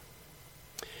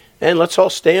And let's all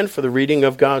stand for the reading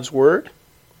of God's Word.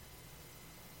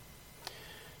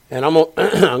 And I'm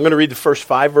going to read the first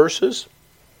 5 verses.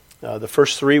 The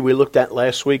first 3 we looked at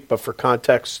last week, but for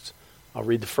context, I'll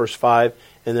read the first 5.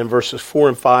 And then verses 4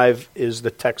 and 5 is the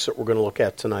text that we're going to look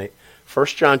at tonight. 1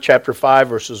 John chapter 5,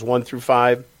 verses 1 through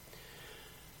 5.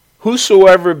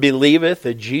 Whosoever believeth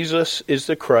that Jesus is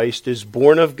the Christ is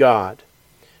born of God,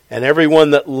 and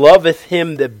everyone that loveth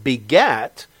him that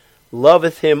begat,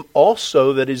 loveth him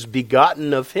also that is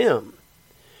begotten of him.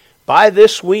 By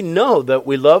this we know that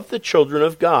we love the children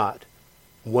of God,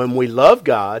 when we love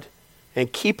God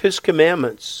and keep his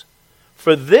commandments.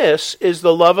 For this is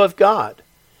the love of God,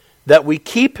 that we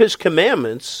keep his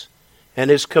commandments, and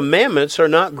his commandments are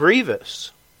not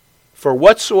grievous. For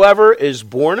whatsoever is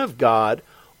born of God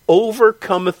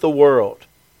overcometh the world.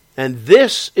 And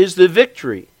this is the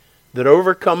victory that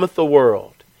overcometh the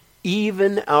world,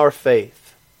 even our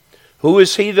faith. Who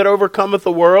is he that overcometh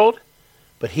the world?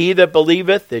 But he that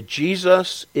believeth that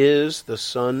Jesus is the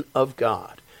Son of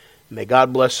God. May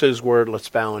God bless his word. Let's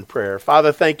bow in prayer.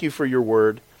 Father, thank you for your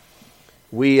word.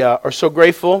 We are so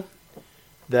grateful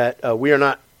that we are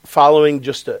not following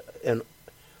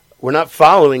we're not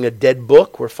following a dead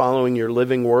book. We're following your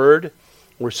living word.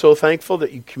 We're so thankful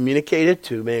that you communicated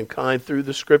to mankind through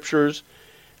the scriptures,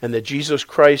 and that Jesus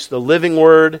Christ, the living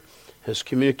word, has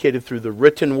communicated through the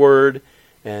written word.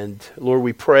 And Lord,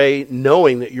 we pray,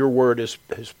 knowing that your word is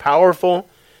powerful.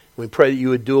 We pray that you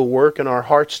would do a work in our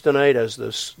hearts tonight as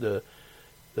the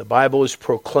Bible is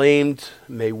proclaimed.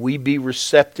 May we be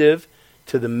receptive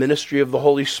to the ministry of the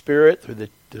Holy Spirit through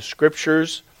the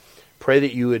scriptures. Pray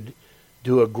that you would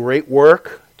do a great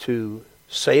work to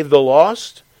save the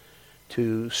lost,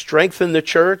 to strengthen the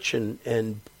church,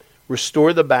 and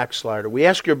restore the backslider. We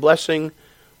ask your blessing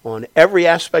on every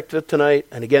aspect of it tonight.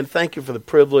 And again, thank you for the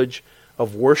privilege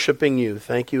of worshiping you.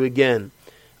 Thank you again.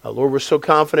 Lord, we're so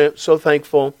confident, so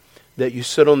thankful that you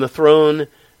sit on the throne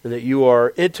and that you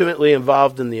are intimately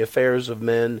involved in the affairs of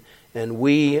men. And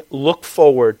we look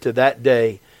forward to that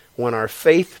day when our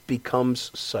faith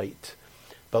becomes sight.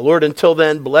 But Lord, until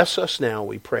then, bless us now,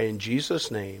 we pray in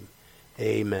Jesus' name.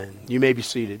 Amen. You may be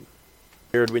seated.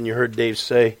 When you heard Dave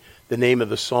say the name of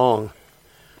the song,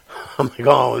 I'm like,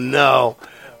 oh no,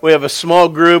 we have a small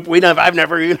group. I've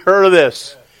never even heard of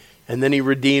this. And then he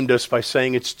redeemed us by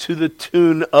saying it's to the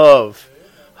tune of.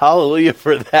 Hallelujah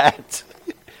for that.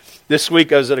 This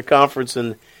week I was at a conference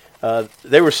and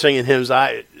they were singing hymns.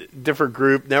 Different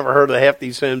group, never heard of half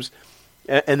these hymns.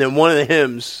 And then one of the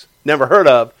hymns, never heard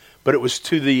of, but it was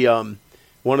to the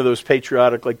one of those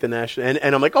patriotic, like the national.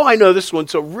 And I'm like, oh, I know this one.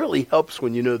 So it really helps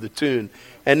when you know the tune.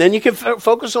 And then you can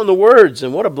focus on the words.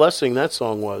 And what a blessing that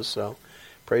song was. So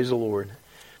praise the Lord.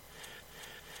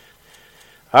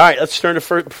 All right, let's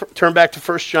turn back to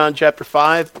 1 John chapter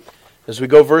 5. As we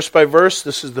go verse by verse,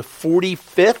 this is the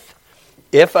 45th,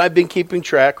 if I've been keeping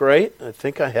track right. I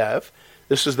think I have.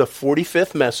 This is the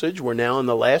 45th message. We're now in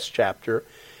the last chapter.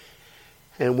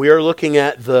 And we are looking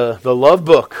at the love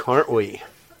book, aren't we?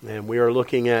 And we are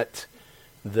looking at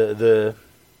the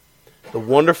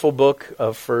wonderful book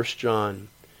of 1 John.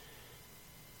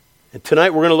 And tonight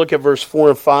we're going to look at verse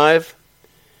 4 and 5.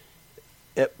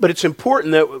 But it's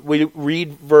important that we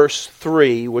read verse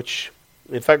 3, which,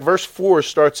 in fact, verse 4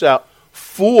 starts out,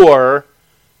 for,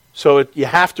 so you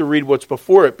have to read what's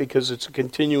before it because it's a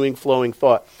continuing, flowing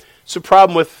thought. It's a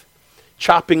problem with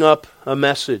chopping up a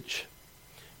message.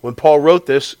 When Paul wrote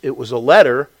this, it was a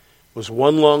letter. It was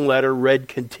one long letter read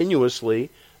continuously,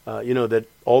 that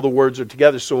all the words are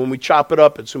together. So when we chop it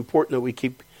up, it's important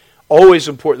that always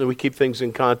important that we keep things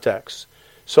in context.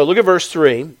 So look at verse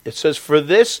 3. It says, for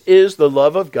this is the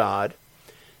love of God,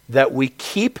 that we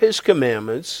keep his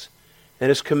commandments, and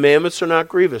his commandments are not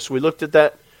grievous. We looked at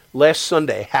that last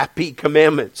Sunday, happy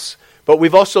commandments. But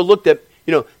we've also looked at,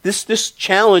 this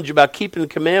challenge about keeping the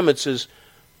commandments is,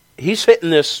 he's hitting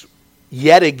this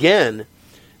yet again.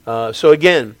 So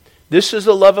again, this is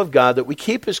the love of God, that we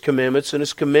keep his commandments, and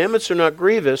his commandments are not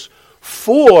grievous,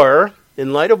 for,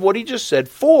 in light of what he just said,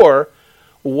 for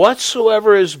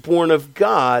whatsoever is born of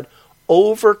God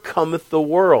overcometh the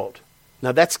world.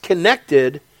 Now that's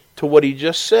connected to what he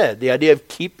just said. The idea of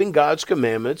keeping God's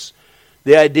commandments.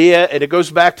 The idea, and it goes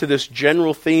back to this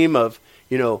general theme of,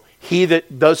 he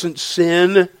that doesn't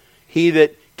sin, he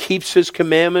that keeps his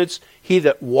commandments, he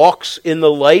that walks in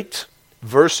the light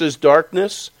versus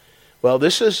darkness. Well,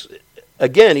 this is,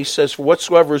 again, he says, for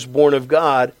whatsoever is born of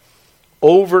God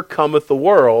overcometh the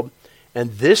world.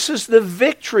 And this is the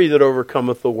victory that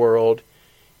overcometh the world,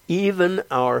 even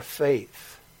our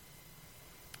faith.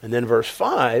 And then verse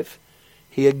 5,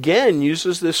 he again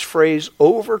uses this phrase,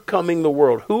 overcoming the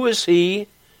world. Who is he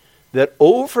that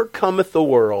overcometh the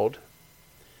world,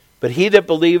 but he that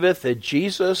believeth that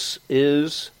Jesus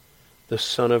is the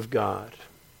Son of God.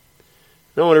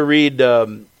 Now I want to read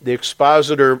the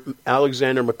expositor,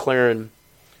 Alexander Maclaren,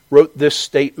 wrote this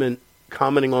statement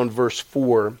commenting on verse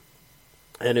 4,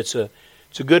 and it's a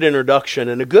good introduction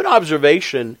and a good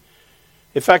observation.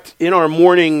 In fact, in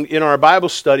our Bible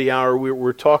study hour,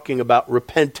 we're talking about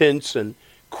repentance and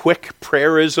quick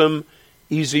prayerism,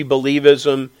 easy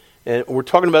believism, and we're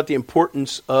talking about the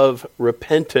importance of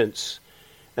repentance.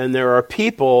 And there are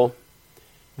people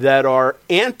that are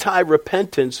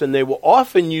anti-repentance, and they will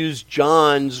often use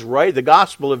the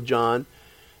Gospel of John,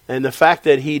 and the fact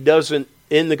that he doesn't,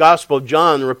 in the Gospel of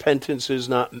John, repentance is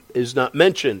not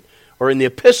mentioned, or in the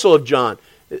Epistle of John,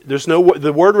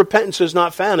 the word repentance is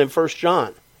not found in 1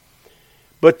 John.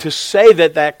 But to say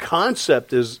that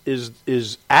concept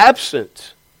is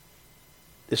absent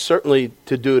is certainly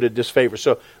to do it a disfavor.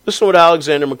 So listen to what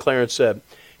Alexander Maclaren said.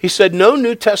 He said, no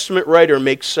New Testament writer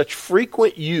makes such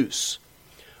frequent use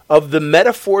of the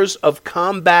metaphors of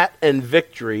combat and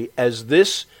victory as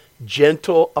this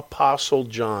gentle apostle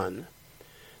John.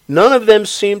 None of them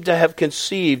seem to have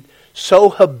conceived so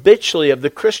habitually of the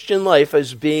Christian life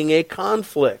as being a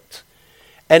conflict.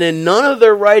 And in none of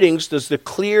their writings does the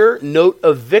clear note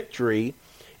of victory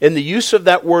in the use of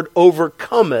that word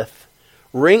overcometh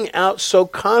ring out so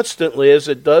constantly as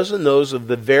it does in those of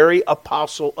the very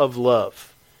apostle of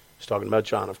love. He's talking about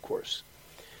John, of course.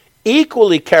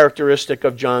 Equally characteristic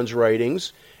of John's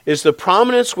writings is the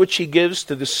prominence which he gives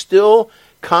to the still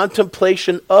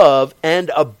contemplation of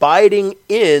and abiding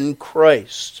in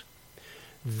Christ.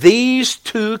 These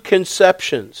two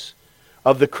conceptions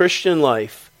of the Christian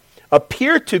life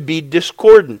appear to be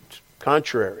discordant,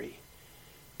 contrary,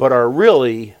 but are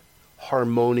really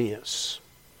harmonious.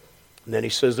 And then he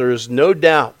says there is no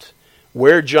doubt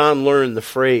where John learned the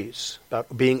phrase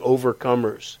about being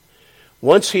overcomers.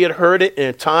 Once he had heard it in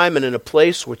a time and in a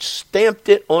place which stamped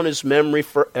it on his memory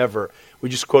forever. We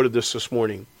just quoted this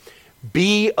morning.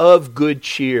 Be of good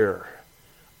cheer.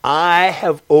 I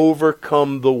have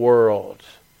overcome the world.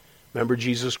 Remember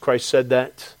Jesus Christ said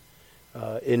that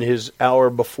in his hour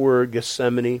before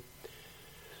Gethsemane.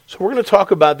 So we're going to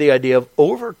talk about the idea of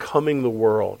overcoming the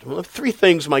world. Well, three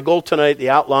things. My goal tonight, the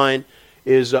outline,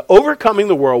 is overcoming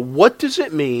the world. What does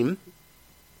it mean?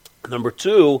 Number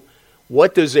two,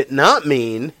 what does it not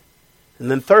mean? And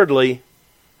then thirdly,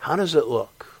 how does it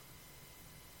look?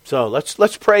 So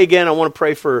let's pray again. I want to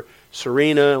pray for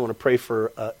Serena. I want to pray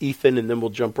for Ethan, and then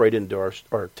we'll jump right into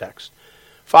our text.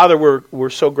 Father, we're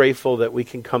so grateful that we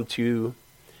can come to you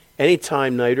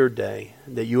anytime, night or day,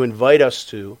 that you invite us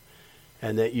to,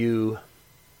 and that you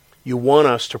want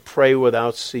us to pray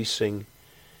without ceasing.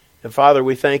 And Father,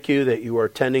 we thank you that you are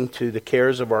tending to the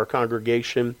cares of our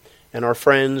congregation and our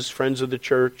friends of the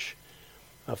church.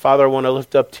 Father, I want to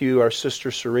lift up to you our sister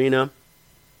Serena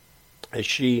as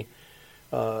she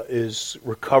is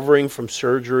recovering from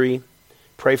surgery.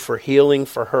 Pray for healing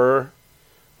for her.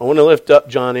 I want to lift up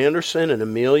John Anderson and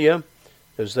Amelia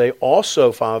as they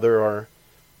also, Father, are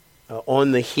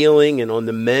on the healing and on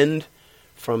the mend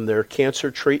from their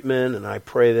cancer treatment, and I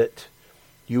pray that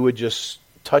you would just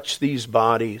touch these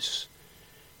bodies.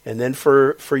 And then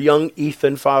for young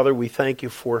Ethan, Father, we thank you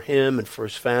for him and for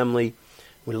his family.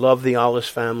 We love the Alice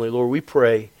family. Lord, we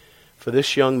pray for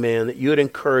this young man that you would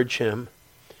encourage him.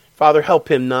 Father, help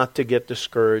him not to get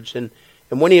discouraged. And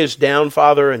when he is down,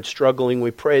 Father, and struggling,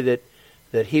 we pray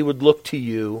that he would look to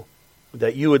you,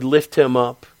 that you would lift him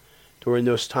up during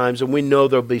those times. And we know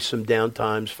there'll be some down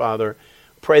times, Father.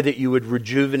 Pray that you would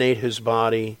rejuvenate his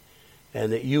body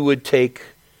and that you would take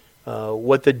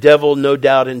what the devil no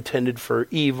doubt intended for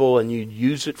evil and you'd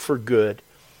use it for good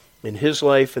in his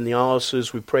life and the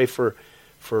Alice's. We pray for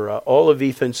all of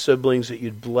Ethan's siblings, that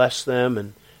you'd bless them.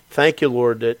 And thank you,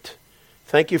 Lord,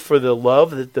 thank you for the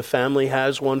love that the family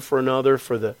has one for another,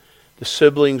 for the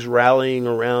siblings rallying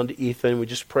around Ethan. We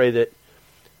just pray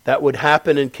that would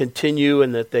happen and continue,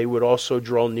 and that they would also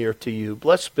draw near to you.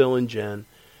 Bless Bill and Jen.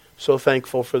 So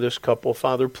thankful for this couple.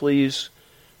 Father, please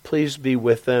be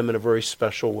with them in a very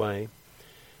special way.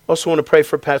 Also want to pray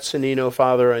for Pat Sanino,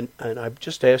 Father, and I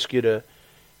just ask you to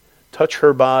touch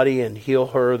her body and heal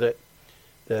her, that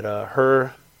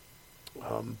her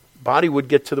body would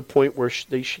get to the point where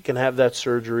she can have that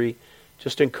surgery.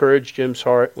 Just encourage Jim's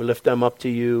heart. We lift them up to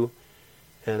you.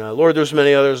 And Lord, there's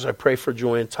many others. I pray for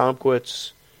Joanne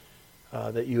Tomkowitz,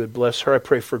 that you would bless her. I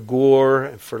pray for Gore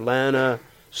and for Lana.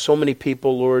 So many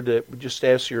people, Lord, that we just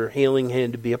ask your healing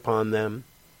hand to be upon them.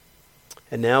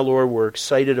 And now, Lord, we're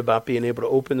excited about being able to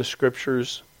open the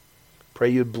Scriptures. Pray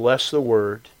you bless the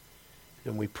Word.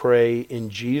 And we pray in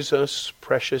Jesus'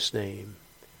 precious name.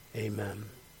 Amen.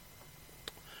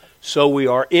 So we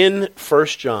are in 1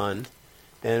 John,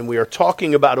 and we are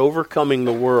talking about overcoming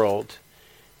the world.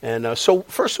 And so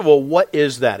first of all, what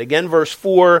is that? Again, verse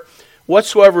 4,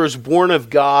 whatsoever is born of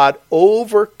God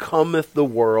overcometh the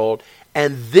world,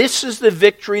 and this is the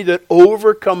victory that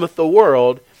overcometh the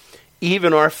world,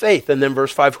 even our faith. And then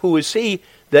verse 5, who is he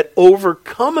that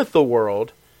overcometh the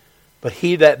world, but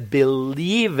he that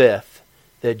believeth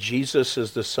that Jesus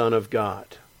is the Son of God.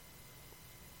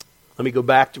 Let me go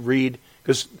back to read,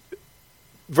 because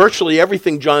virtually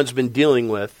everything John's been dealing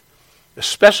with,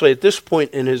 especially at this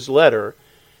point in his letter,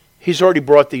 he's already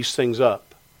brought these things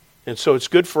up. And so it's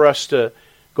good for us to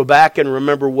go back and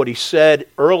remember what he said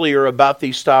earlier about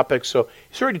these topics. So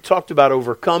he's already talked about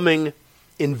overcoming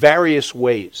in various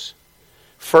ways.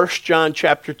 1 John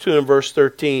chapter 2 and verse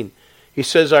 13, he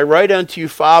says, I write unto you,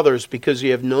 fathers, because ye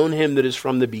have known him that is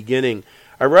from the beginning.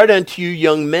 I write unto you,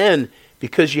 young men,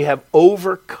 because ye have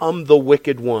overcome the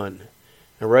wicked one.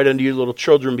 I write unto you, little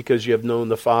children, because ye have known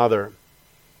the Father.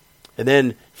 And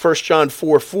then 1 John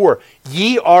 4:4,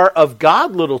 ye are of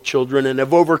God, little children, and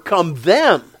have overcome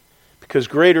them, because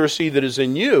greater is he that is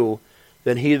in you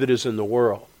than he that is in the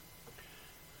world.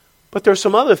 But there's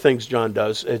some other things John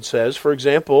does. It says, for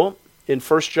example, in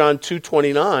 1 John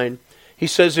 2:29, he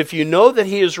says, if you know that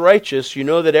he is righteous, you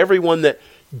know that everyone that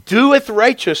doeth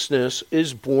righteousness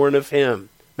is born of him.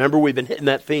 Remember, we've been hitting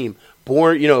that theme.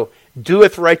 Born,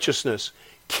 doeth righteousness,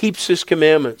 keeps his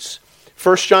commandments.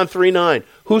 1 John 3:9,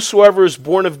 whosoever is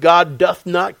born of God doth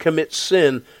not commit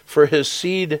sin, for his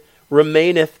seed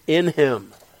remaineth in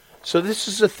him. So this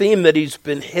is a theme that he's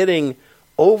been hitting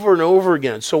over and over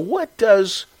again. So what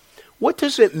does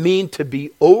it mean to be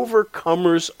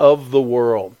overcomers of the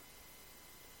world?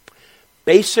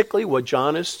 Basically, what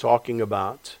John is talking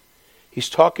about, he's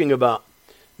talking about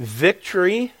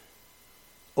victory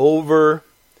over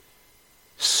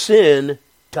sin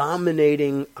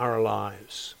dominating our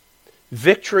lives.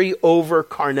 Victory over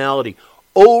carnality.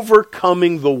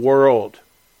 Overcoming the world.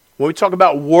 When we talk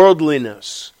about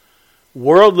worldliness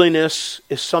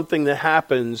is something that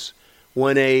happens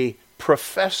when a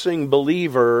professing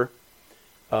believer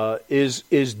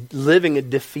is living a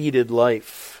defeated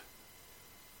life.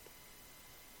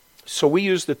 So we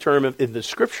use the term, if the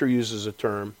Scripture uses a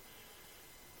term,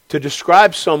 to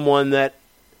describe someone that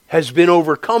has been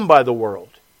overcome by the world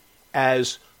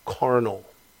as carnal.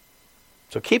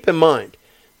 So keep in mind,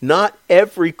 not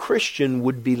every Christian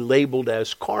would be labeled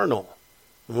as carnal.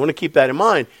 I want to keep that in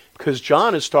mind because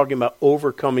John is talking about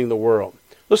overcoming the world.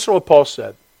 Listen to what Paul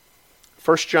said.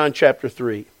 1 John chapter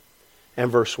 3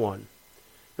 and verse 1.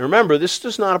 Now remember, this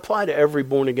does not apply to every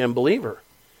born-again believer.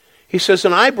 He says,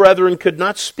 and I, brethren, could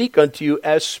not speak unto you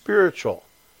as spiritual.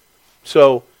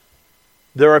 So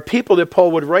there are people that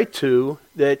Paul would write to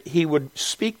that he would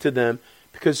speak to them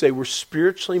because they were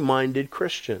spiritually minded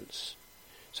Christians.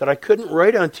 He said, I couldn't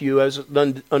write unto you as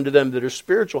unto them that are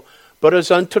spiritual, but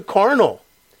as unto carnal,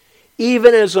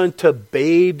 even as unto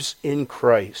babes in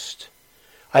Christ.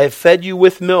 I have fed you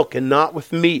with milk and not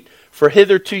with meat, for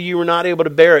hitherto you were not able to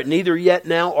bear it, neither yet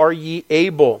now are ye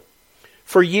able.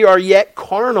 For ye are yet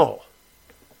carnal.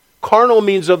 Carnal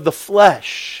means of the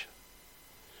flesh.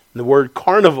 And the word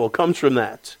carnival comes from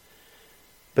that.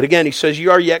 But again, he says, ye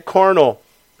are yet carnal.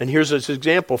 And here's his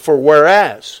example. For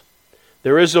whereas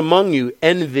there is among you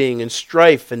envying and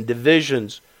strife and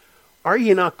divisions, are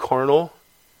ye not carnal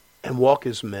and walk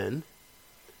as men?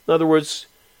 In other words,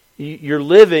 you're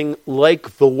living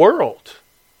like the world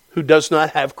who does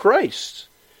not have Christ.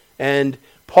 And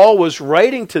Paul was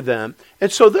writing to them. And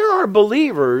so there are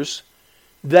believers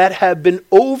that have been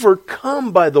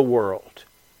overcome by the world.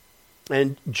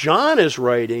 And John is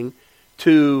writing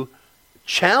to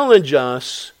challenge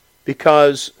us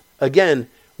because, again,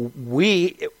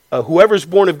 whoever's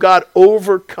born of God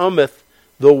overcometh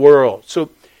the world. So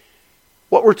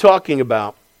what we're talking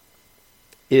about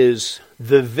is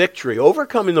the victory.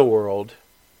 Overcoming the world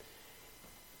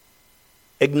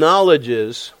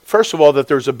acknowledges, first of all, that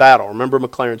there's a battle. Remember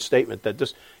McLaren's statement that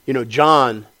this,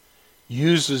 John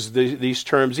uses these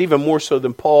terms even more so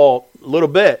than Paul a little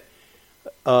bit,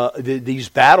 these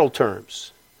battle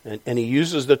terms. And he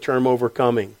uses the term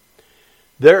overcoming.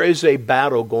 There is a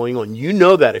battle going on. You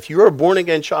know that. If you're a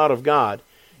born-again child of God,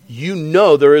 you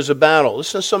know there is a battle.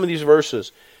 Listen to some of these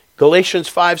verses. Galatians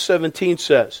 5:17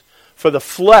 says, for the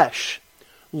flesh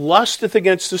lusteth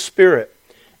against the Spirit,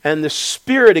 and the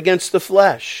Spirit against the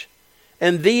flesh.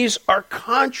 And these are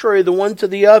contrary the one to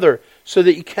the other, so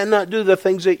that you cannot do the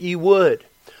things that ye would.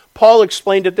 Paul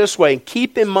explained it this way. And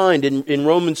keep in mind in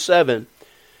Romans 7,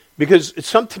 because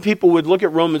some people would look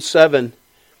at Romans 7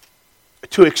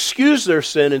 to excuse their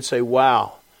sin and say,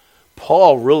 wow,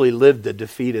 Paul really lived a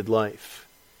defeated life.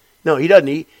 No, he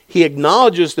doesn't. He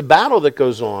acknowledges the battle that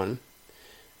goes on,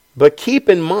 but keep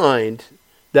in mind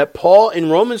that Paul in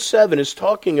Romans 7 is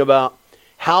talking about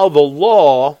how the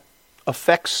law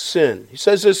affects sin. He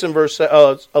says this in verse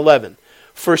 11.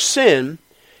 For sin,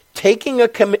 taking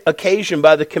occasion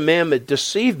by the commandment,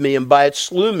 deceived me, and by it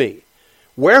slew me.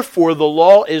 Wherefore the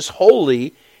law is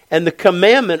holy, and the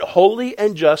commandment holy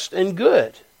and just and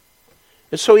good.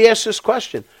 And so he asks this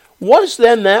question, was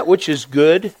then that which is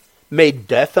good made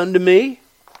death unto me?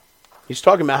 He's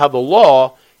talking about how the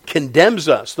law condemns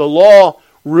us. The law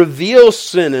reveals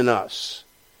sin in us.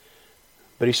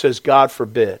 But he says, God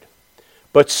forbid.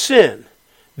 But sin,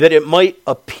 that it might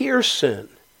appear sin,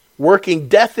 working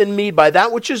death in me by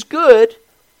that which is good,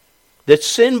 that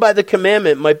sin by the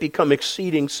commandment might become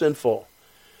exceeding sinful.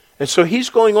 And so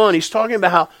he's going on, he's talking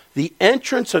about how the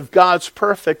entrance of God's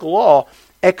perfect law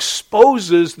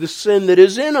exposes the sin that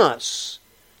is in us.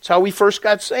 It's how we first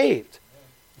got saved.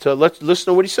 So let's listen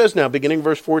to what he says now, beginning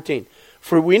verse 14.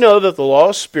 For we know that the law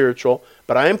is spiritual,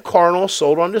 but I am carnal,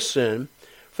 sold unto sin.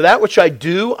 For that which I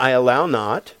do, I allow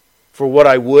not. For what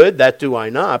I would, that do I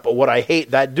not. But what I hate,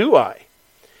 that do I.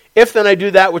 If then I do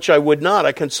that which I would not,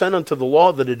 I consent unto the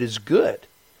law that it is good.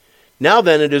 Now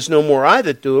then it is no more I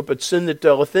that do it, but sin that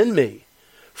dwelleth in me.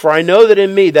 For I know that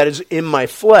in me, that is in my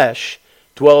flesh,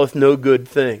 dwelleth no good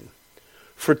thing.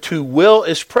 For to will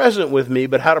is present with me,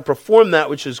 but how to perform that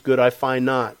which is good I find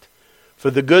not. For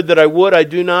the good that I would, I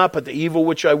do not, but the evil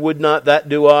which I would not, that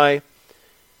do I. And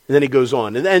then he goes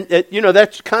on. And then,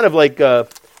 that's kind of like the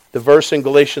verse in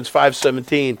Galatians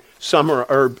 5:17,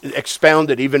 or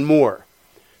expounded even more.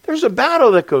 There's a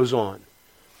battle that goes on.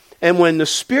 And when the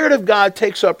Spirit of God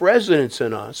takes up residence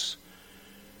in us,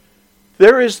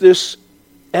 there is this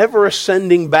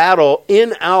ever-ascending battle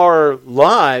in our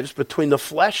lives between the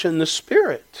flesh and the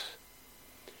Spirit.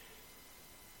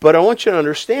 But I want you to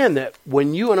understand that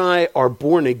when you and I are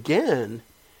born again,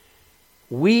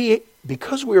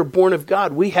 because we are born of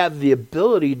God, we have the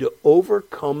ability to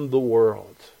overcome the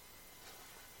world.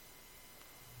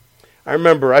 I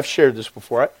remember, I've shared this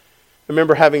before, I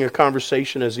remember having a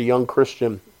conversation as a young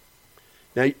Christian.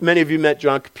 Now, many of you met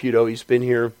John Caputo. He's been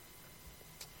here.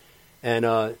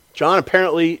 And John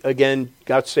apparently, again,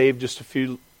 got saved just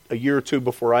a year or two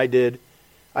before I did.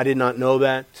 I did not know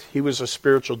that. He was a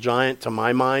spiritual giant to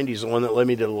my mind. He's the one that led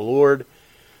me to the Lord.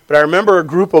 But I remember a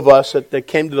group of us that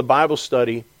came to the Bible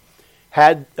study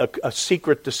had a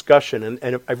secret discussion.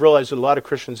 And I've realized that a lot of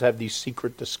Christians have these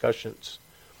secret discussions.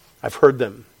 I've heard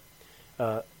them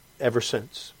ever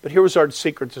since. But here was our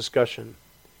secret discussion.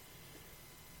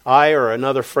 I or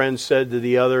another friend said to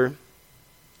the other,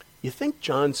 "You think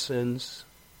John sins?"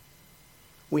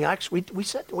 We had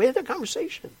that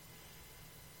conversation.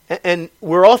 And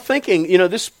we're all thinking,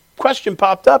 this question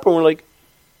popped up, and we're like,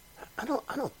 I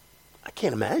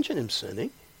can't imagine him sinning,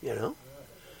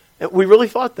 And we really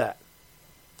thought that.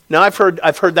 Now I've heard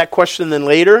that question then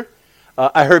later.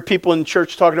 I heard people in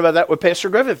church talking about that with Pastor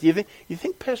Griffith. You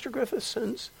think Pastor Griffith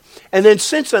sins? And then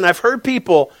since then, I've heard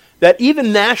people that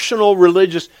even national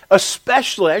religious,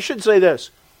 especially, I should say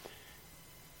this,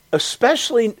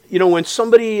 especially, when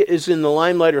somebody is in the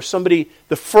limelight or somebody,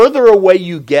 the further away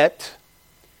you get,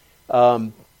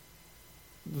 the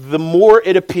more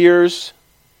it appears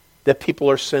that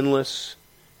people are sinless.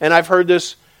 And I've heard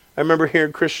this, I remember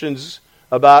hearing Christians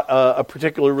about a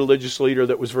particular religious leader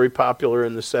that was very popular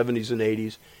in the 70s and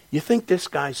 80s. You think this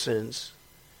guy sins?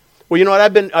 Well, you know what?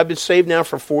 I've been saved now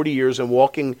for 40 years and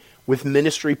walking with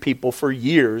ministry people for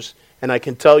years, and I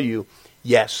can tell you,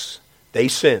 yes, they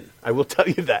sin. I will tell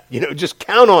you that. Just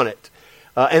count on it.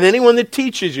 And anyone that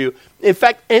teaches you, in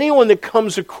fact, anyone that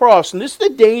comes across, and this is the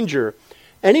danger,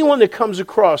 anyone that comes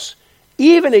across,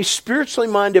 even a spiritually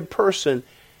minded person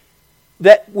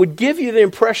that would give you the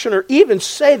impression or even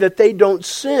say that they don't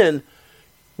sin,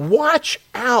 watch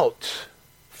out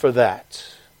for that.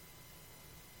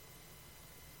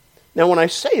 Now, when I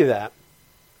say that,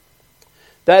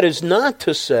 that is not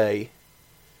to say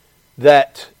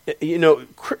that,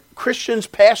 Christians,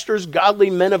 pastors, godly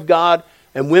men of God,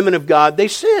 and women of God, they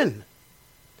sin.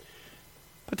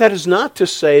 But that is not to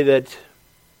say that,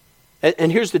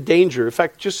 and here's the danger. In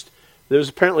fact, there's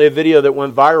apparently a video that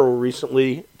went viral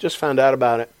recently, just found out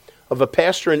about it, of a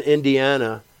pastor in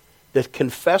Indiana that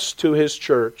confessed to his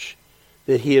church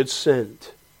that he had sinned.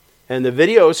 And the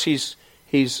video is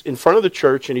he's in front of the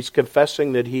church and he's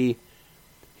confessing that he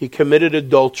committed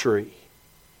adultery.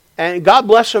 And God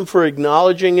bless him for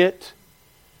acknowledging it.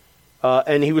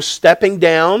 And he was stepping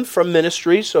down from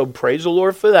ministry, so praise the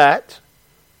Lord for that.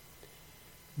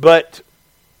 But,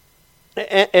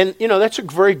 and that's a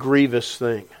very grievous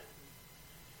thing.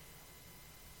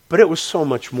 But it was so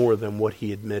much more than what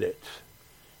he admitted.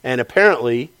 And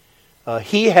apparently,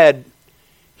 he had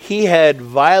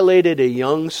violated a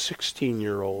young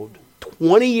 16-year-old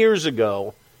 20 years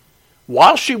ago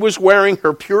while she was wearing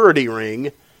her purity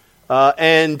ring.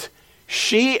 And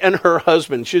she and her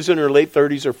husband, she's in her late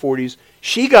 30s or 40s,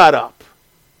 she got up.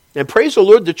 And praise the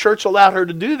Lord, the church allowed her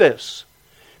to do this.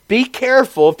 Be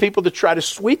careful of people that try to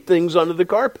sweep things under the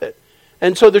carpet.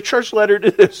 And so the church let her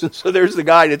do this. And so there's the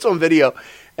guy, and it's on video.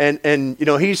 And you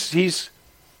know, he's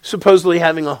supposedly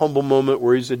having a humble moment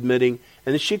where he's admitting.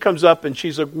 And then she comes up and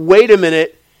she's like, wait a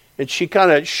minute. And she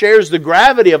kind of shares the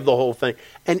gravity of the whole thing.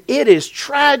 And it is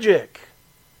tragic.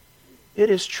 It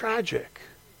is tragic.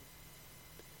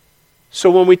 So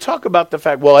when we talk about the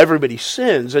fact, well, everybody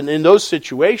sins, and in those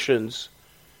situations,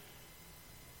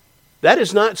 that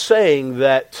is not saying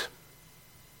that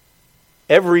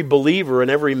every believer and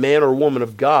every man or woman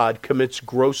of God commits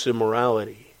gross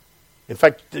immorality. In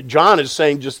fact, John is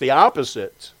saying just the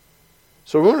opposite.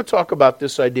 So we're going to talk about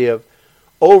this idea of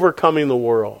overcoming the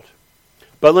world.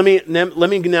 But let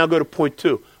me now go to point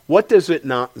 2. What does it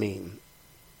not mean?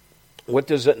 What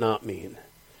does it not mean?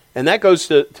 And that goes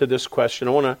to this question.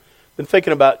 Been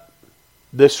thinking about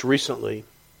this recently.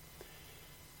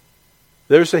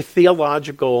 There's a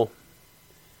theological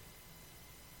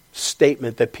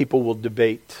statement that people will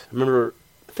debate. I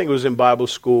think it was in Bible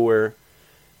school where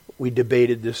we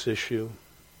debated this issue.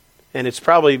 And it's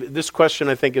probably, this question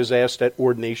I think is asked at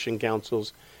ordination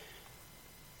councils.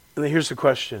 And here's the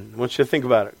question. I want you to think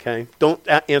about it, okay? Don't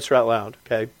answer out loud,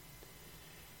 okay?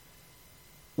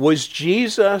 Was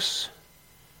Jesus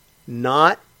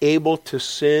not able to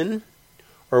sin,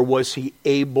 or was he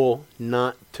able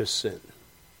not to sin?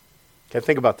 Okay,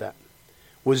 think about that.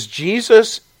 Was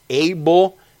Jesus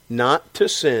able not to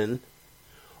sin,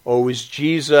 or was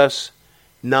Jesus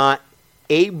not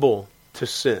able to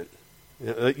sin?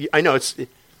 I know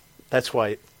that's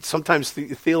why sometimes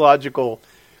theological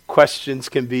questions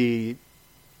can be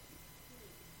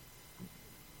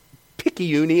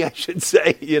picky-uni, I should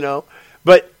say,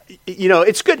 But,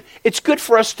 it's good. It's good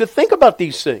for us to think about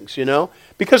these things,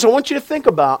 because I want you to think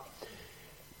about,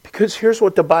 because here's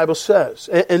what the Bible says.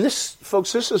 And this,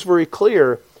 folks, this is very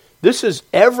clear. This is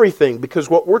everything, because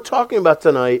what we're talking about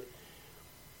tonight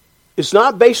is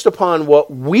not based upon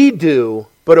what we do,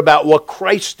 but about what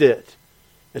Christ did.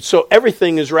 And so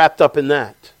everything is wrapped up in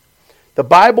that. The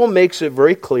Bible makes it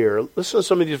very clear. Listen to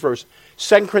some of these verses.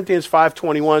 2 Corinthians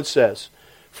 5:21 says,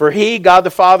 "For he, God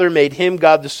the Father, made him,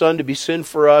 God the Son, to be sin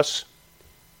for us,"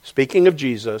 speaking of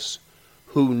Jesus,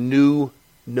 "who knew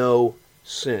no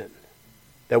sin,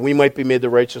 that we might be made the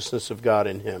righteousness of God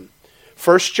in him."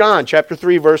 1 John chapter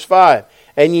 3, verse 5,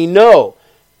 "And ye know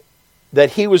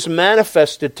that he was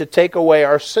manifested to take away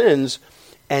our sins,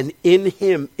 and in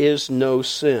him is no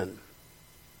sin."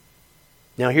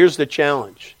 Now here's the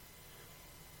challenge.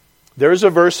 There's a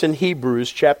verse in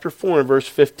Hebrews chapter 4 and verse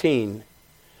 15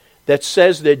 that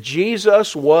says that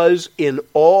Jesus was in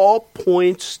all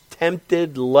points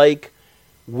tempted like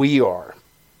we are,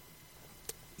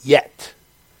 yet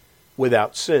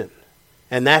without sin.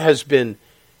 And that has been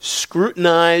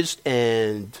scrutinized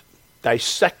and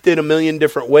dissected a million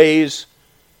different ways,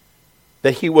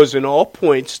 that he was in all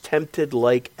points tempted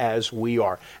like as we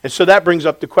are. And so that brings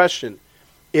up the question,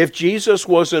 if Jesus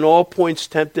was in all points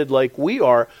tempted like we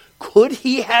are, could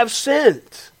he have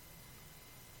sinned?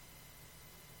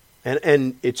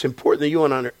 And it's important that you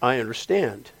and I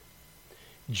understand,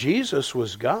 Jesus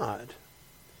was God,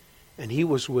 and he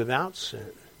was without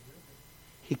sin.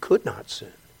 He could not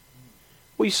sin.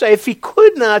 Well, you say, if he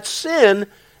could not sin,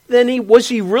 then was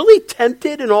he really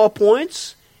tempted in all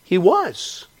points? He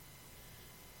was.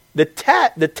 The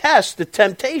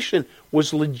temptation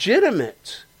was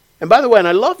legitimate. And by the way, and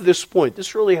I love this point,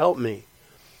 this really helped me.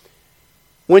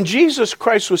 When Jesus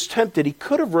Christ was tempted, he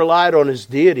could have relied on his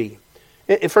deity.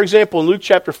 For example, in Luke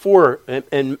chapter 4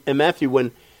 and Matthew,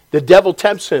 when the devil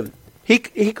tempts him, he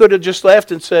could have just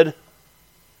laughed and said,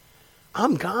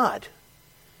 "I'm God.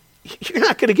 You're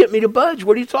not going to get me to budge.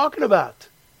 What are you talking about?"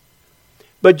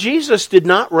 But Jesus did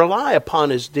not rely upon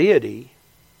his deity.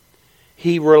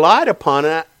 He relied upon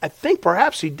it. I think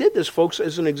perhaps he did this, folks,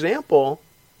 as an example.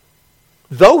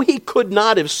 Though he could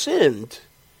not have sinned,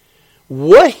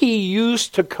 what he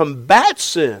used to combat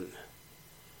sin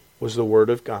was the Word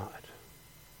of God.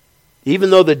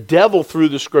 Even though the devil threw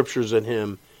the Scriptures at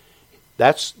him,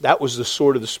 that was the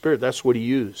sword of the Spirit. That's what he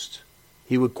used.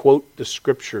 He would quote the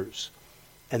Scriptures,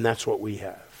 and that's what we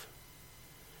have.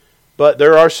 But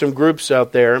there are some groups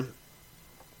out there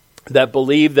that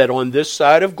believe that on this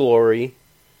side of glory,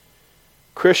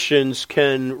 Christians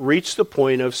can reach the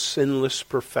point of sinless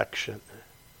perfection.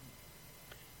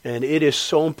 And it is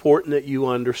so important that you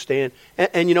understand.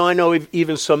 And you know, I know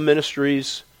even some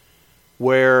ministries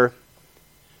where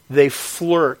they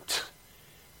flirt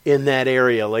in that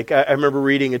area. Like I remember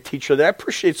reading a teacher that I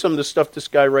appreciate some of the stuff this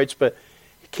guy writes, but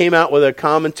he came out with a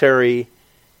commentary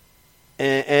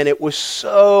and it was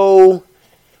so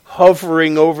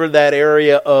hovering over that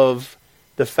area of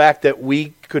the fact that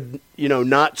we could,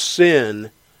 not sin.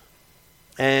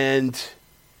 And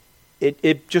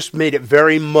it just made it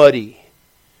very muddy.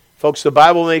 Folks, the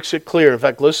Bible makes it clear. In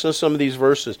fact, listen to some of these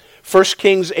verses. 1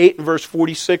 Kings 8 and verse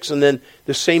 46, and then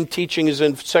the same teaching is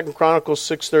in 2 Chronicles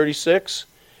 6:36.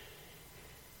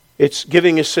 It's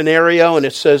giving a scenario, and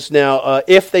it says, now,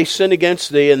 if they sin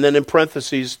against thee, and then in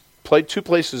parentheses, two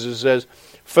places it says,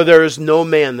 for there is no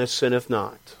man that sinneth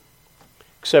not,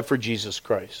 except for Jesus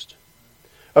Christ.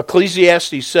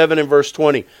 Ecclesiastes 7 and verse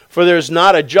 20, for there is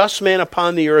not a just man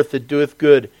upon the earth that doeth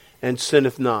good and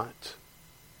sinneth not.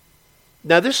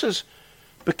 Now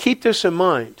but keep this in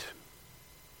mind.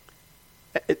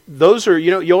 Those are,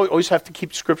 you always have to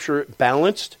keep Scripture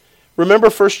balanced. Remember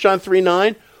 1 John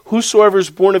 3:9, whosoever is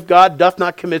born of God doth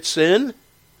not commit sin.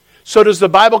 So does the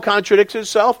Bible contradict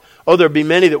itself? Oh, there'd be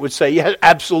many that would say, yeah,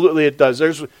 absolutely it does.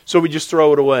 So we just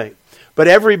throw it away. But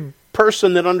every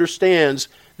person that understands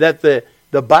that the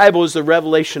Bible is the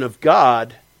revelation of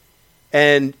God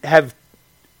and have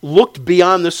looked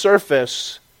beyond the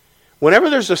surface, whenever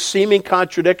there's a seeming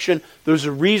contradiction, there's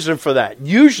a reason for that.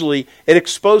 Usually it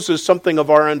exposes something of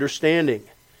our understanding.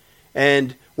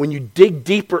 And when you dig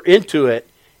deeper into it,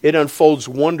 it unfolds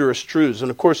wondrous truths. And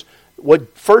of course,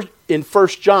 in 1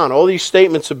 John, all these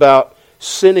statements about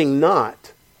sinning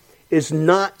not is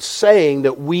not saying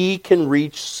that we can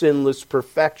reach sinless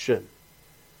perfection.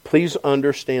 Please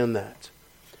understand that.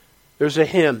 There's a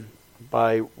hymn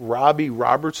by Robbie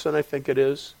Robertson, I think it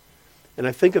is. And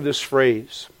I think of this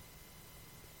phrase.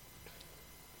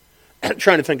 I'm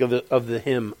trying to think of the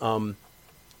hymn.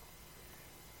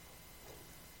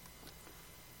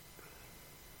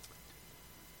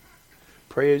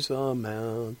 Praise the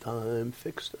mount I'm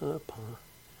fixed upon.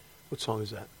 What song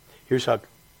is that? Here's how.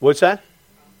 What's that?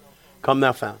 Come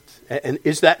thou fount. And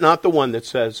is that not the one that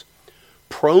says,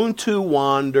 prone to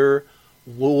wander,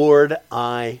 Lord,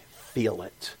 I feel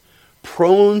it.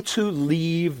 Prone to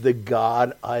leave the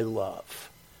God I love.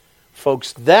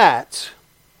 Folks, that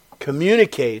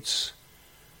communicates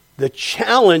the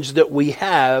challenge that we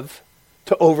have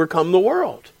to overcome the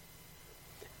world.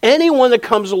 Anyone that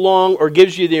comes along or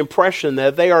gives you the impression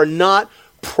that they are not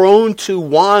prone to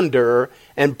wander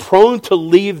and prone to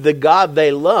leave the God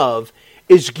they love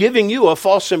is giving you a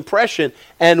false impression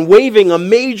and waving a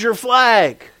major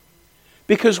flag.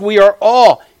 Because we are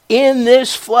all in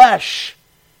this flesh.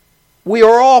 We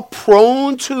are all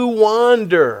prone to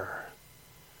wander.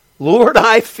 Lord,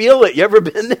 I feel it. You ever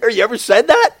been there? You ever said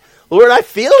that? Lord, I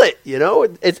feel it.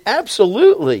 It's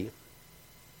absolutely.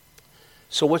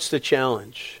 So what's the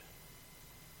challenge?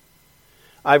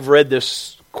 I've read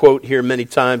this quote here many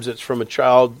times. It's from a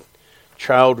child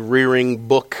rearing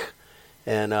book.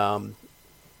 And I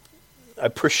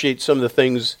appreciate some of the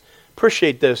things.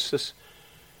 Appreciate this.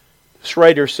 This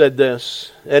writer said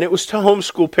this. And it was to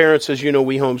homeschool parents. As you know,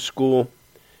 we homeschool.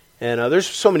 And there's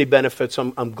so many benefits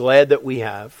I'm glad that we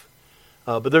have.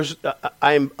 But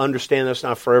I understand that's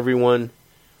not for everyone.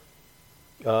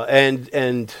 And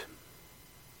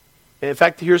in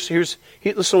fact, listen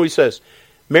to what he says.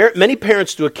 Many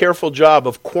parents do a careful job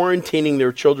of quarantining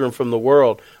their children from the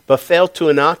world, but fail to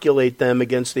inoculate them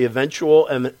against the eventual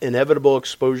and inevitable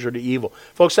exposure to evil.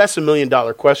 Folks, that's $1 million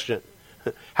question.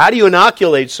 How do you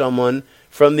inoculate someone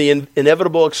from the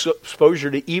inevitable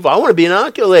exposure to evil? I want to be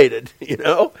inoculated,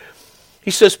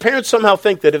 He says parents somehow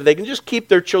think that if they can just keep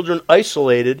their children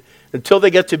isolated until they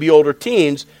get to be older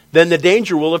teens, then the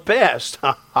danger will have passed.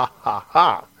 Ha, ha, ha,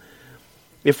 ha.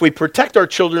 If we protect our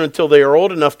children until they are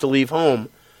old enough to leave home,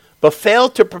 but fail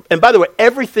to... And by the way,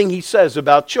 everything he says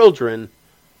about children,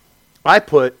 I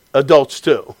put adults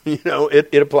too.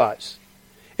 It applies.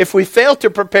 If we fail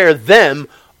to prepare them,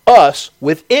 us,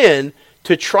 within,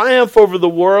 to triumph over the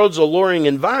world's alluring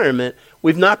environment,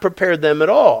 we've not prepared them at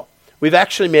all. We've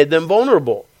actually made them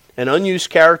vulnerable. An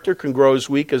unused character can grow as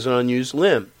weak as an unused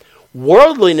limb.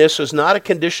 Worldliness is not a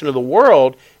condition of the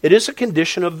world. It is a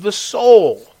condition of the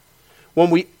soul. When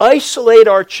we isolate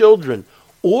our children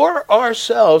or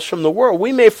ourselves from the world,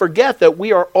 we may forget that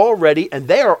we are already, and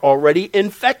they are already,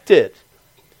 infected.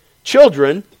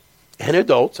 Children, and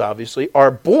adults obviously, are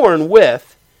born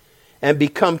with and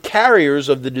become carriers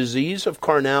of the disease of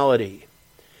carnality.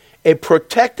 A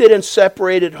protected and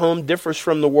separated home differs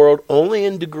from the world only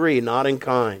in degree, not in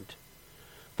kind.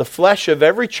 The flesh of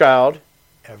every child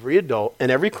every adult,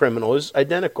 and every criminal is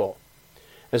identical.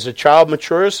 As a child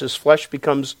matures, his flesh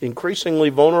becomes increasingly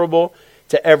vulnerable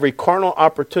to every carnal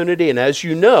opportunity, and as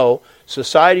you know,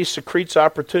 society secretes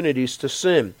opportunities to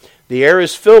sin. The air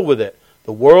is filled with it.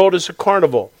 The world is a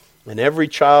carnival, and every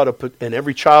child and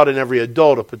every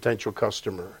adult a potential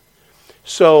customer.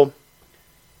 So,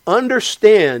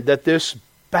 understand that this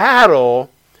battle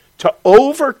to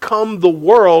overcome the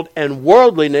world and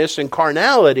worldliness and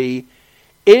carnality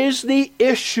is the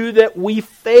issue that we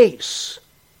face.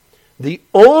 The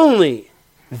only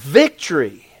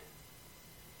victory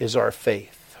is our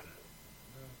faith.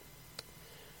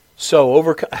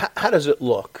 So, how does it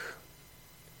look?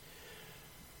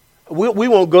 We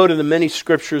won't go to the many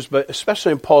scriptures, but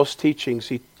especially in Paul's teachings,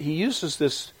 he uses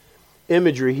this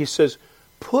imagery. He says,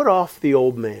 put off the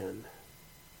old man,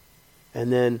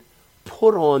 and then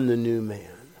put on the new man.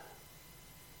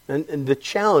 And the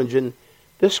challenge, and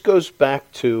this goes back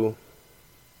to,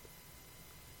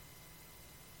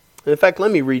 in fact, let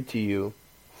me read to you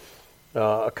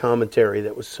a commentary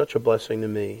that was such a blessing to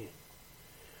me.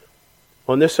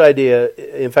 On this idea,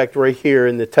 in fact, right here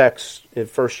in the text in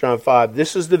 1 John 5,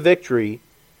 this is the victory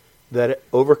that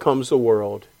overcomes the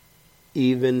world,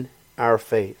 even our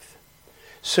faith.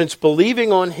 Since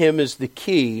believing on Him is the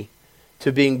key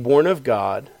to being born of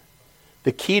God,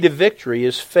 the key to victory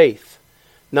is faith.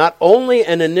 Not only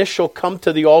an initial come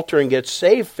to the altar and get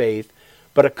saved faith,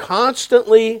 but a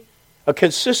consistently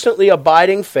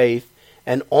abiding faith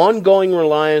and ongoing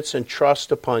reliance and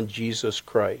trust upon Jesus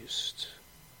Christ.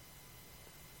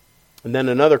 And then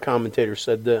another commentator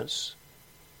said this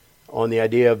on the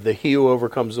idea of the He who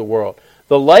overcomes the world.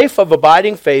 The life of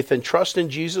abiding faith and trust in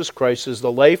Jesus Christ is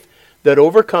the life that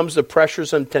overcomes the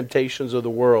pressures and temptations of the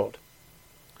world.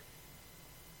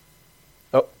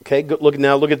 Okay,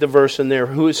 look at the verse in there.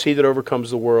 Who is he that overcomes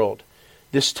the world?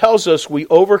 This tells us we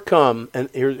overcome, and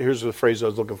here's the phrase I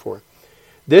was looking for.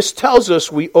 This tells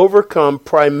us we overcome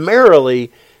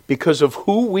primarily because of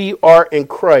who we are in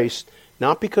Christ,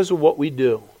 not because of what we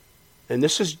do. And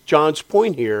this is John's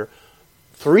point here.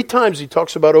 3 times he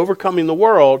talks about overcoming the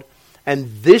world,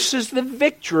 and this is the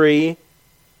victory,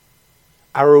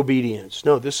 our obedience.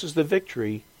 No, this is the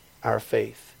victory, our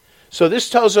faith. So this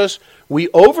tells us we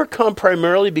overcome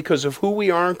primarily because of who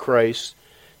we are in Christ,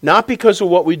 not because of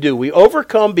what we do. We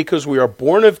overcome because we are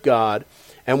born of God,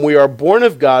 and we are born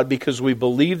of God because we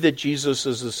believe that Jesus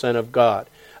is the Son of God.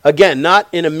 Again, not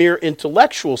in a mere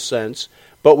intellectual sense,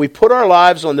 but we put our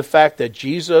lives on the fact that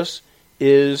Jesus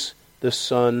is the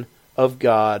Son of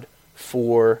God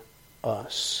for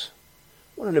us.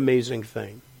 What an amazing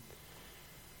thing.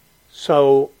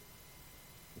 So,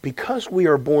 because we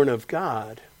are born of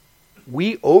God,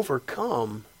 we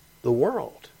overcome the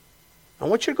world. I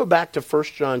want you to go back to 1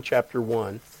 John chapter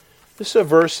 1. This is a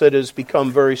verse that has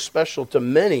become very special to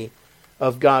many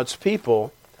of God's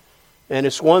people. And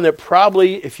it's one that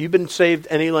probably, if you've been saved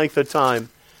any length of time,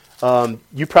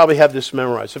 you probably have this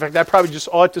memorized. In fact, I probably just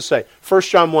ought to say, 1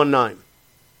 John 1:9.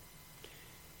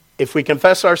 If we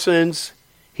confess our sins,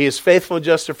 He is faithful and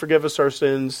just to forgive us our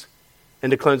sins and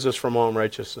to cleanse us from all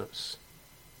unrighteousness.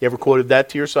 You ever quoted that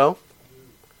to yourself?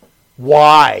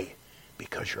 Why?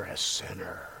 Because you're a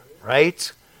sinner,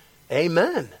 right?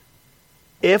 Amen.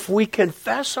 If we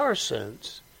confess our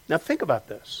sins, now think about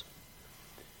this.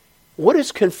 What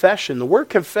is confession? The word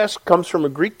confess comes from a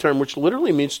Greek term which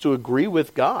literally means to agree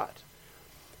with God.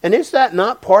 And is that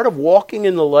not part of walking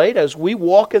in the light? As we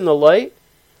walk in the light,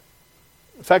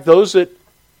 in fact,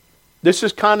 this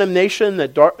is condemnation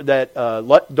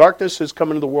that darkness has come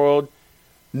into the world.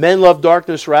 Men love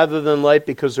darkness rather than light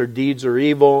because their deeds are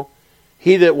evil.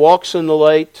 He that walks in the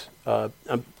light,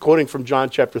 I'm quoting from John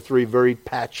chapter 3, very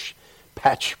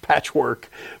patchwork.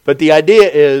 But the idea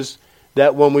is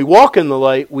that when we walk in the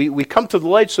light, we come to the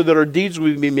light so that our deeds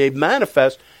will be made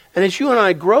manifest. And as you and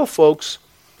I grow, folks,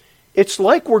 it's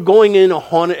like we're going in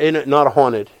not a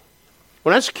haunted.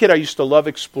 When I was a kid, I used to love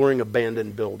exploring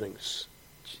abandoned buildings.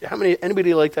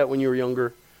 Anybody like that when you were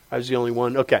younger? I was the only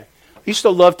one. Okay. I used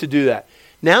to love to do that.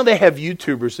 Now they have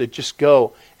YouTubers that just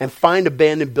go and find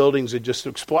abandoned buildings and just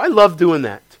explore. I love doing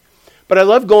that. But I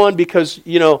love going because,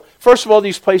 first of all,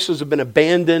 these places have been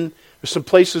abandoned. There's some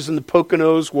places in the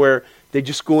Poconos where they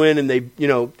just go in and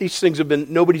these things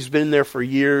nobody's been there for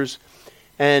years.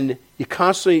 And you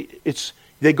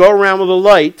they go around with a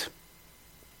light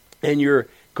and you're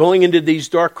going into these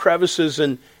dark crevices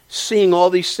and seeing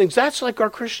all these things. That's like our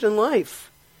Christian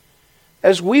life.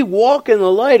 As we walk in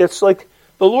the light, it's like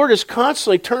the Lord is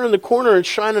constantly turning the corner and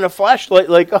shining a flashlight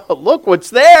like, oh, look what's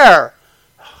there.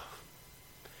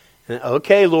 And,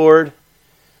 okay, Lord,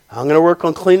 I'm going to work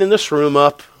on cleaning this room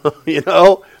up,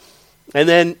 And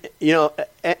then,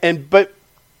 but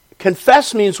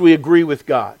confess means we agree with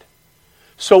God.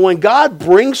 So when God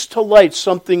brings to light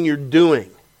something you're doing,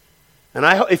 and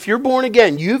if you're born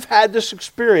again, you've had this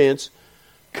experience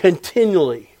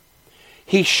continually.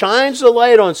 He shines the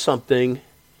light on something,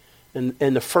 and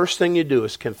the first thing you do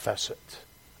is confess it.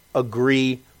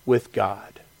 Agree with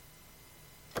God.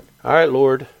 All right,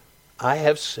 Lord, I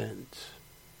have sinned.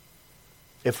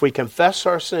 If we confess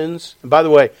our sins, and by the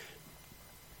way,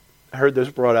 I heard this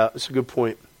brought out. It's a good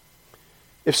point.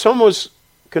 If someone was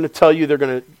going to tell you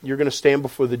you're going to stand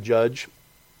before the judge,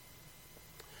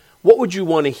 what would you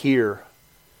want to hear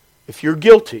if you're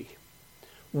guilty?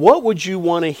 What would you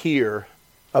want to hear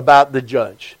about the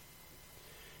judge?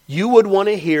 You would want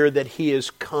to hear that he is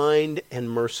kind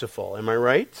and merciful. Am I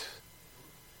right?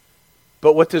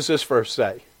 But what does this verse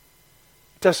say?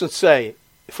 It doesn't say,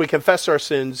 if we confess our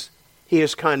sins, he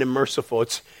is kind and merciful.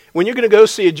 It's when you're going to go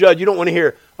see a judge, you don't want to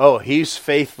hear, oh, he's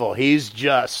faithful, he's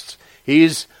just,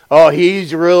 he's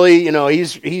really,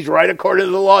 he's right according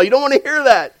to the law. You don't want to hear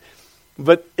that.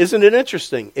 But isn't it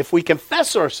interesting? If we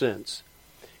confess our sins,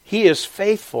 he is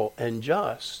faithful and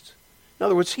just. In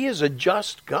other words, he is a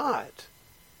just God.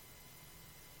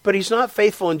 But he's not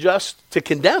faithful and just to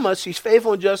condemn us. He's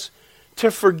faithful and just to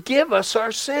forgive us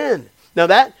our sin. Now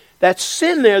that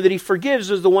sin there that he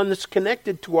forgives is the one that's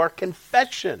connected to our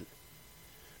confession.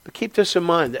 But keep this in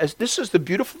mind. This is the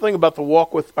beautiful thing about our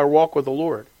walk with the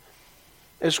Lord.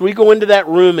 As we go into that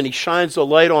room and he shines the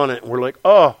light on it, and we're like,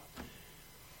 oh,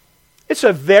 it's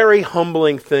a very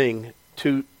humbling thing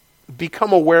to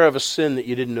become aware of a sin that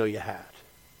you didn't know you had.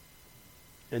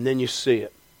 And then you see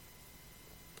it.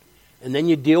 And then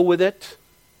you deal with it,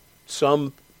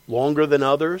 some longer than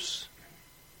others,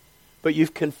 but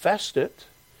you've confessed it.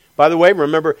 By the way,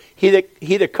 remember, he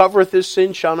that covereth his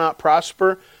sin shall not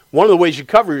prosper. One of the ways you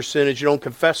cover your sin is you don't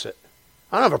confess it.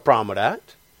 I don't have a problem with that.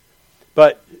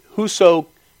 But whoso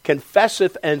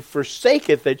confesseth and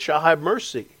forsaketh it shall have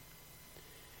mercy.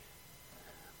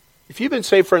 If you've been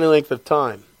saved for any length of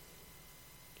time,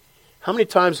 how many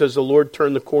times has the Lord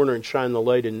turned the corner and shined the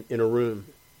light in a room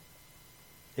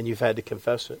and you've had to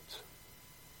confess it?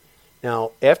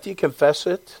 Now, after you confess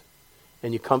it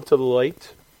and you come to the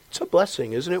light, it's a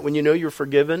blessing, isn't it, when you know you're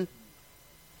forgiven?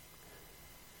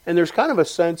 And there's kind of a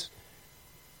sense,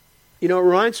 it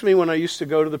reminds me when I used to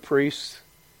go to the priest,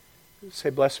 say,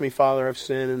 bless me, Father, I've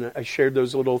sinned, and I shared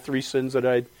those little 3 sins that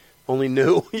I only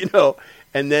knew,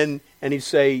 and he'd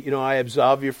say, I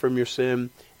absolve you from your sin,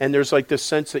 and there's like this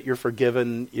sense that you're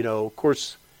forgiven, of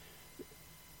course,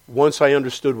 once I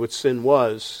understood what sin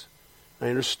was, I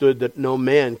understood that no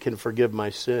man can forgive my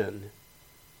sin.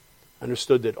 I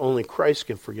understood that only Christ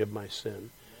can forgive my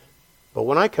sin. But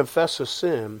when I confess a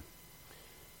sin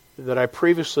that I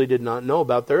previously did not know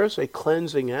about, there is a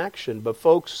cleansing action. But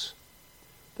folks,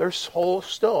 there's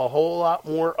still a whole lot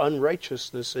more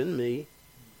unrighteousness in me,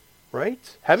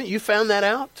 right? Haven't you found that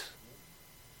out?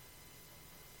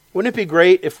 Wouldn't it be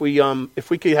great if we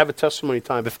could have a testimony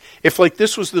time? If like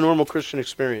this was the normal Christian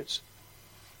experience,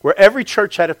 where every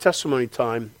church had a testimony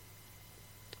time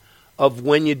of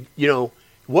when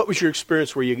what was your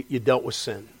experience where you dealt with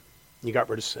sin? You got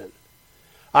rid of sin.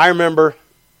 I remember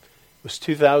it was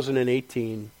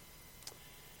 2018,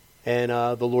 and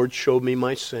the Lord showed me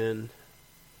my sin.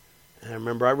 And I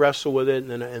remember I wrestled with it,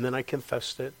 and then I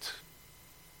confessed it,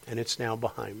 and it's now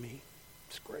behind me.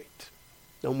 It's great.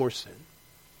 No more sin.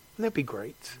 Wouldn't that be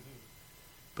great?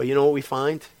 But you know what we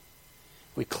find?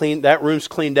 That room's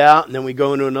cleaned out, and then we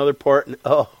go into another part, and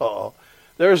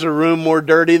there's a room more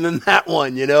dirty than that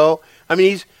one, I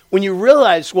mean, when you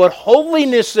realize what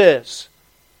holiness is,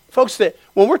 folks, that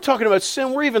when we're talking about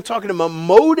sin, we're even talking about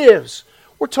motives.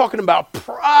 We're talking about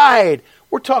pride.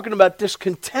 We're talking about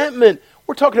discontentment.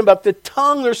 We're talking about the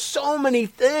tongue. There's so many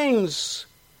things.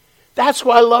 That's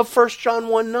why I love 1 John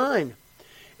 1:9.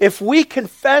 If we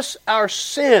confess our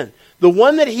sin, the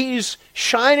one that he's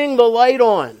shining the light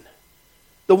on,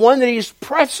 the one that he's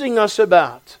pressing us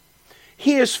about,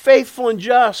 he is faithful and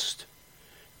just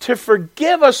to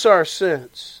forgive us our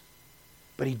sins.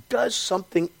 But he does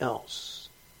something else.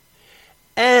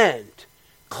 And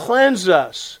cleanse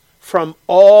us from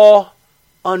all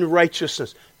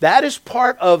unrighteousness. That is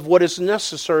part of what is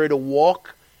necessary to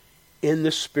walk in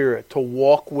the Spirit, to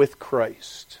walk with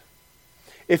Christ.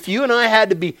 If you and I had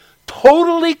to be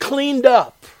totally cleaned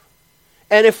up,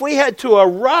 and if we had to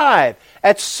arrive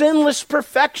at sinless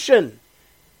perfection,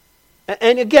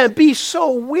 and again, be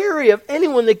so weary of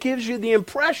anyone that gives you the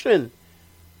impression.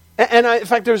 In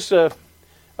fact, there's a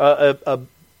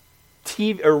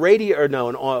TV, or radio, or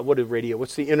no, what is radio?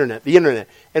 What's the internet? The internet.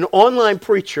 An online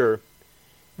preacher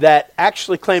that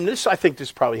actually claimed, this, I think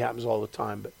this probably happens all the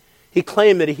time, but he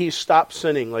claimed that he stopped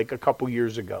sinning like a couple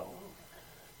years ago.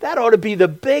 That ought to be the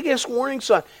biggest warning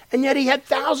sign. And yet he had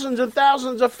thousands and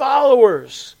thousands of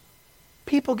followers.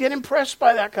 People get impressed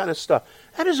by that kind of stuff.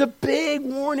 That is a big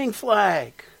warning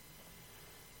flag.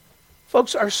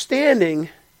 Folks, our standing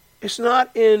is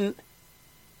not in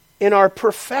our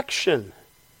perfection,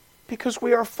 because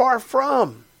we are far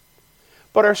from.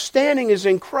 But our standing is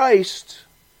in Christ.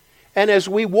 And as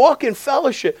we walk in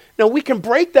fellowship, now we can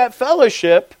break that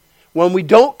fellowship when we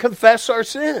don't confess our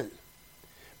sin.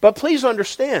 But please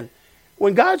understand,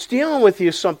 when God's dealing with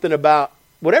you something about,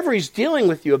 whatever He's dealing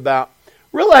with you about,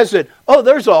 realize that,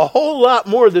 there's a whole lot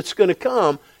more that's going to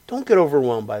come. Don't get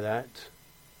overwhelmed by that.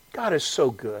 God is so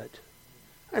good.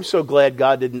 I'm so glad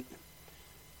God didn't.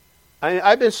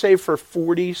 I've been saved for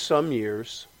 40-some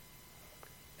years.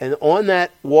 And on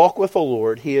that walk with the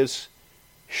Lord, He has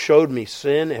showed me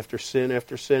sin after sin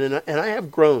after sin. And I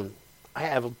have grown. I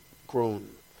have grown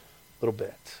a little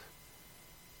bit.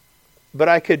 But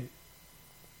I could,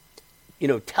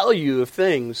 tell you of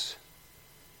things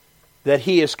that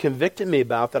He has convicted me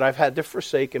about that I've had to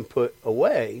forsake and put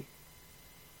away.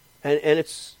 And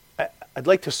I'd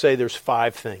like to say there's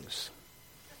 5 things.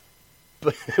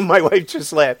 But my wife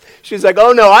just laughed. She's like,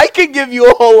 oh no, I could give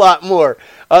you a whole lot more.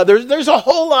 There's a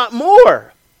whole lot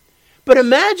more. But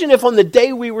imagine if on the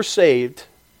day we were saved,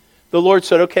 the Lord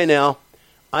said, okay, now,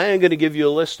 I am going to give you a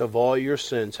list of all your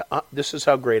sins. This is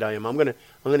how great I am. I'm going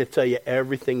to tell you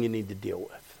everything you need to deal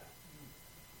with.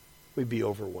 We'd be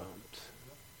overwhelmed.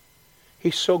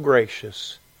 He's so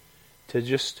gracious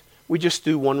we just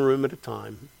do one room at a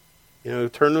time.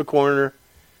 Turn the corner.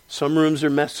 Some rooms are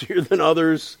messier than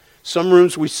others. Some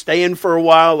rooms we stay in for a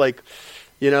while,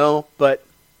 but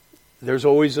there's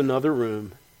always another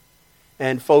room.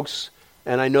 And folks,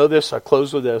 and I know this, I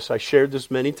close with this, I shared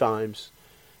this many times.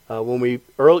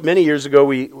 Many years ago,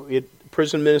 we had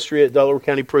prison ministry at Delaware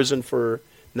County Prison for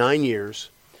 9 years.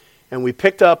 And we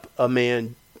picked up a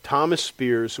man, Thomas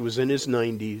Spears, who was in his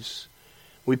 90s.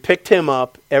 We picked him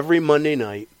up every Monday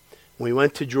night. We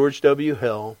went to George W.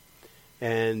 Hill.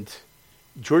 And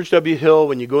George W. Hill,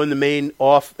 when you go in the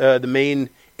main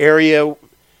area,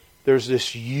 there's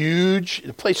this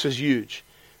the place is huge.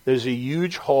 There's a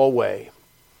huge hallway.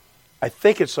 I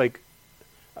think it's like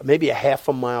maybe a half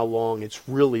a mile long. It's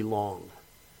really long.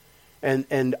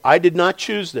 And I did not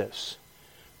choose this.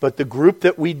 But the group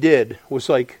that we did was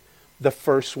like the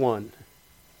first one.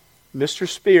 Mr.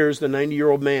 Spears, the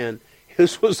 90-year-old man,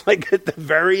 his was like at the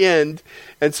very end.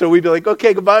 And so we'd be like,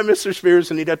 okay, goodbye, Mr.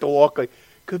 Spears. And he'd have to walk like,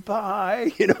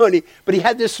 goodbye, but he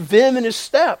had this vim in his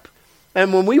step.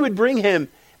 And when we would bring him,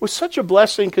 it was such a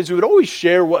blessing because we would always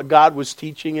share what God was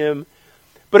teaching him.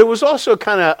 But it was also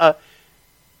kind of,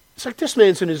 it's like this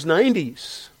man's in his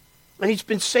 90s. And he's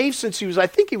been saved since he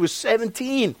was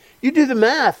 17. You do the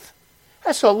math.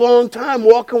 That's a long time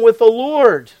walking with the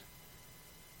Lord.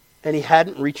 And he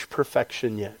hadn't reached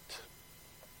perfection yet.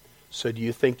 So do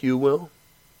you think you will?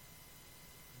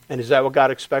 And is that what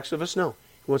God expects of us? No.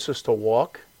 He wants us to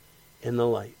walk in the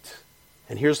light.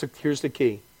 And here's the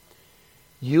key.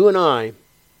 You and I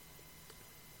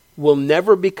will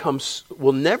never become sinless,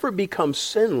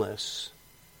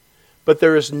 but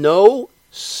there is no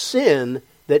sin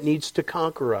that needs to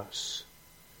conquer us.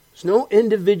 There's no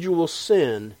individual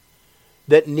sin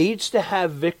that needs to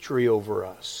have victory over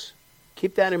us.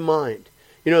 Keep that in mind.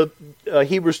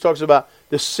 Hebrews talks about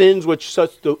the sins which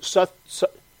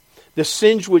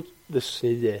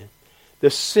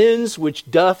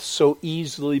doth so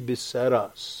easily beset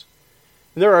us.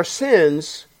 And there are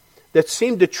sins that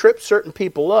seem to trip certain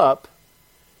people up.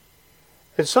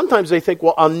 And sometimes they think,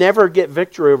 well, I'll never get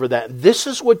victory over that. This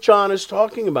is what John is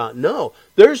talking about. No,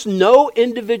 there's no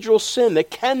individual sin that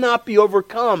cannot be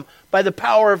overcome by the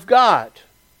power of God.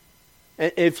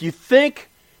 And if you think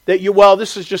that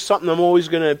this is just something I'm always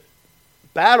going to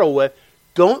battle with,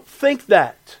 don't think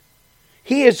that.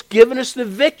 He has given us the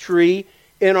victory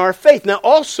in our faith. Now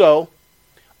also,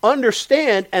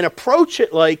 understand and approach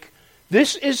it like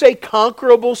this is a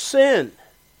conquerable sin.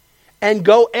 And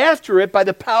go after it by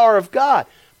the power of God.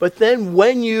 But then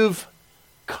when you've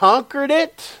conquered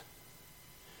it,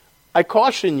 I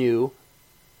caution you,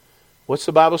 what's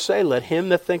the Bible say? Let him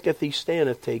that thinketh he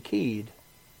standeth take heed,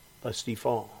 lest he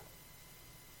fall.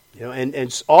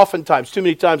 And oftentimes, too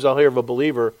many times I'll hear of a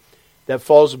believer that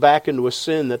falls back into a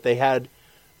sin that they had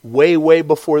way, way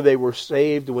before they were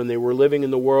saved, when they were living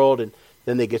in the world, and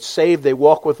then they get saved, they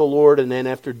walk with the Lord, and then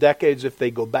after decades, if they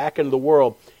go back into the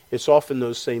world, it's often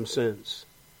those same sins.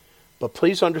 But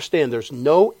please understand, there's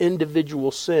no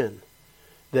individual sin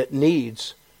that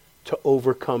needs to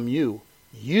overcome you.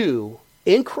 You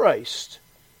in Christ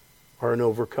are an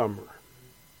overcomer.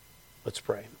 Let's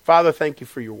pray. Father, thank you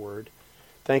for your word.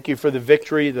 Thank you for the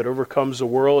victory that overcomes the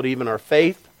world, even our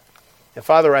faith. And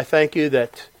Father, I thank you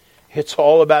that it's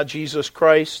all about Jesus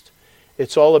Christ.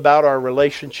 It's all about our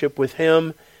relationship with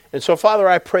Him. And so, Father,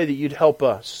 I pray that you'd help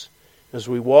us as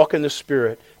we walk in the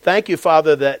Spirit. Thank you,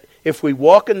 Father, that if we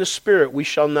walk in the Spirit, we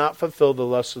shall not fulfill the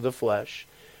lusts of the flesh.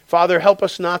 Father, help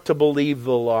us not to believe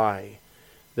the lie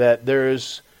that there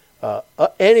is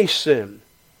any sin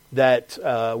that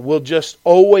will just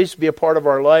always be a part of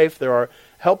our life.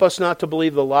 Help us not to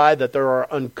believe the lie that there are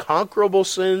unconquerable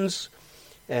sins.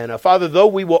 And Father, though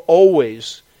we will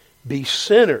always be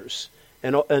sinners,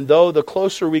 and though the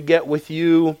closer we get with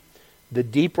you, the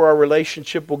deeper our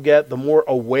relationship will get, the more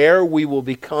aware we will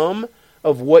become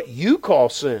of what you call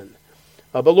sin.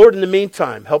 But Lord, in the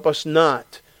meantime, help us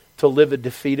not to live a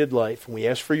defeated life. And we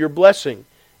ask for your blessing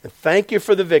and thank you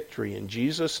for the victory. In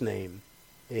Jesus' name,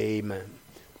 amen.